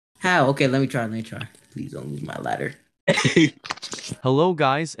How? Okay, let me try. Please don't lose my ladder. Hello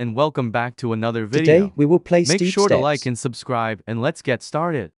guys and welcome back to another video. Today we will play Make Steep sure to Steps. like and subscribe and let's get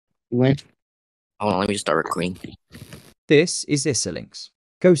started. You win? Hold on, let me just start recording. This is Isserlinks.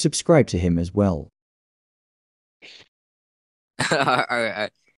 Go subscribe to him as well.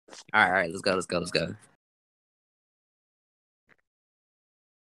 Alright, let's go.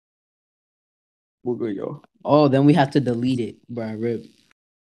 We're good, yo. Oh, then we have to delete it, bro. Rip.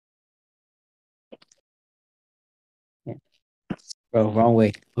 Yeah. Bro, wrong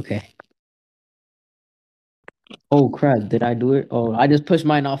way. Okay. Oh crap! Did I do it? Oh, I just pushed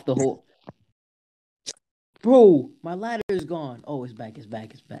mine off the hole. Bro, my ladder is gone. Oh, it's back.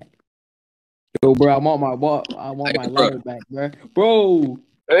 Yo, bro, I want my ladder back, bro. Bro,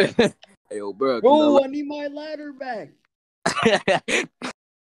 Hey, yo, bro. I need my ladder back.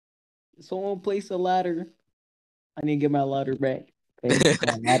 Someone place a ladder. I need to get my ladder back. Okay,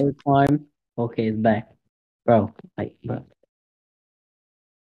 my ladder climb. Okay, it's back, bro. Bro.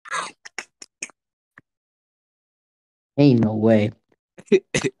 Ain't no way.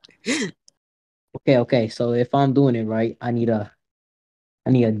 Okay. So if I'm doing it right, I need to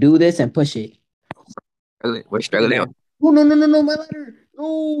do this and push it. We're struggling. Oh, no, my ladder.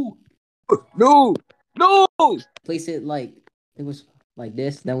 No. Place it like it was like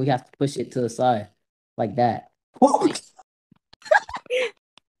this. Then we have to push it to the side, like that.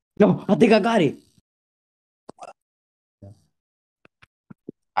 No, I think I got it.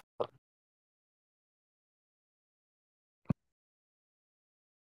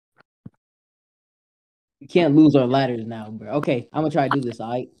 We can't lose our ladders now, bro. Okay, I'm gonna try to do this.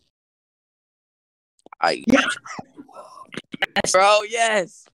 All right. Yes, bro.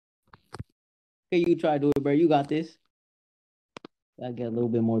 Yes. Okay, you try to do it, bro. You got this. Gotta get a little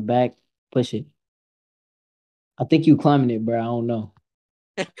bit more back. Push it. I think you climbing it, bro. I don't know.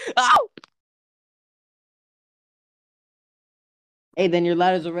 Ow! Hey, then your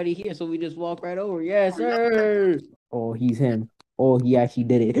ladder's already here, so we just walk right over. Yes, sir. Oh, he's him. Oh, he actually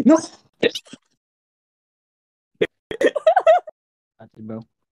did it. No. That's it, bro.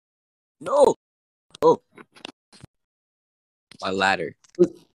 No. Oh. My ladder.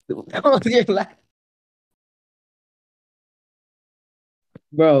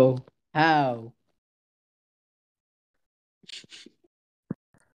 Bro, how?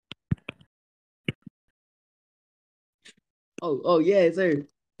 Oh, yes, sir.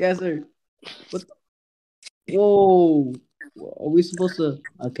 Yes, sir. What the? Whoa. Are we supposed to?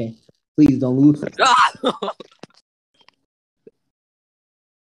 Okay. Please don't lose.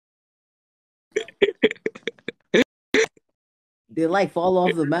 Did it like fall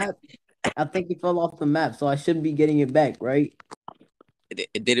off the map? I think it fell off the map, so I should be getting it back, right?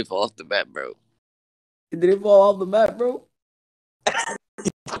 It didn't fall off the map, bro. Did it fall off the map, bro?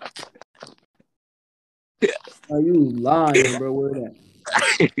 Are you lying, bro? Where that?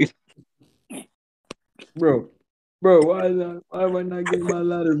 Bro, why am I not getting my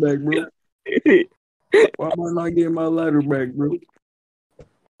ladder back, bro? Why am I not getting my ladder back, bro?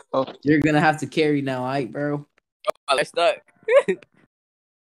 Oh, you're gonna have to carry now, alright, bro? I'm stuck.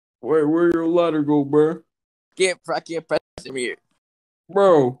 Where your ladder go, bro? I can't press him here.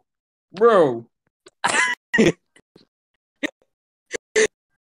 Bro. Bro.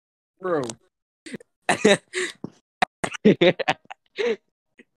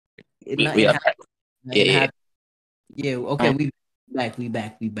 Yeah, okay, we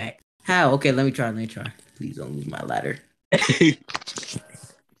back. How? Okay, let me try. Please don't lose my ladder.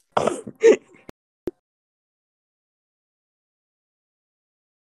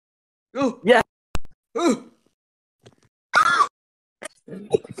 Oh, yeah.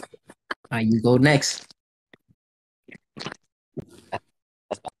 Alright, you go next.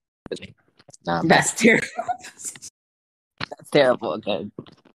 That's terrible. That's terrible. Okay.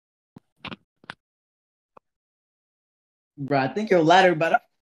 Bro, I think your ladder better.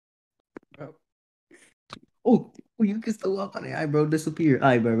 Bro. Oh, you can still walk on it. Alright, bro, disappear.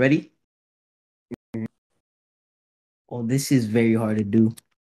 Alright, bro, ready? Oh, this is very hard to do.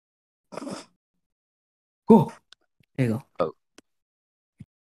 Go. There you go. Oh.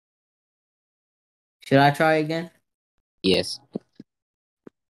 Should I try again? Yes.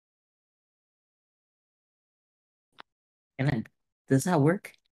 Does that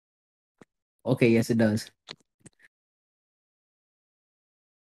work? Okay, yes, it does.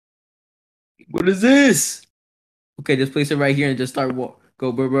 What is this? Okay, just place it right here and just start walk.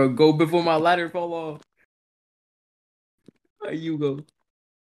 Go, bro. Go before my ladder fall off. There you go.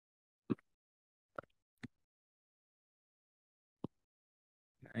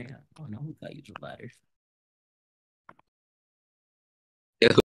 Oh no, we gotta use the ladders.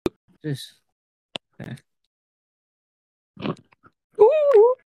 Just. Okay.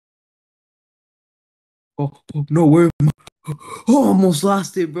 Oh, no, where am I? Oh, almost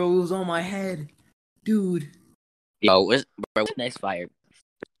lost it, bro. It was on my head. Dude. Yo, what's next fire?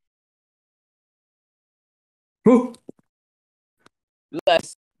 Oh.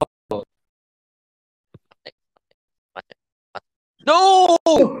 Let's go. No!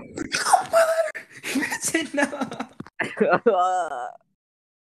 Oh, my ladder. That's it now.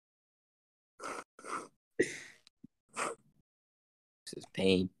 This is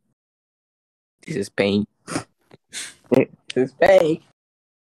pain. This is pain. This is pain.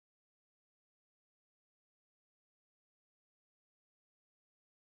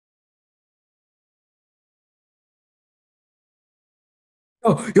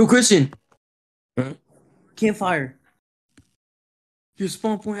 Oh, yo, Christian. Hmm? Campfire. Your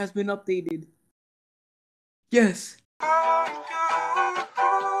spawn point has been updated. Yes.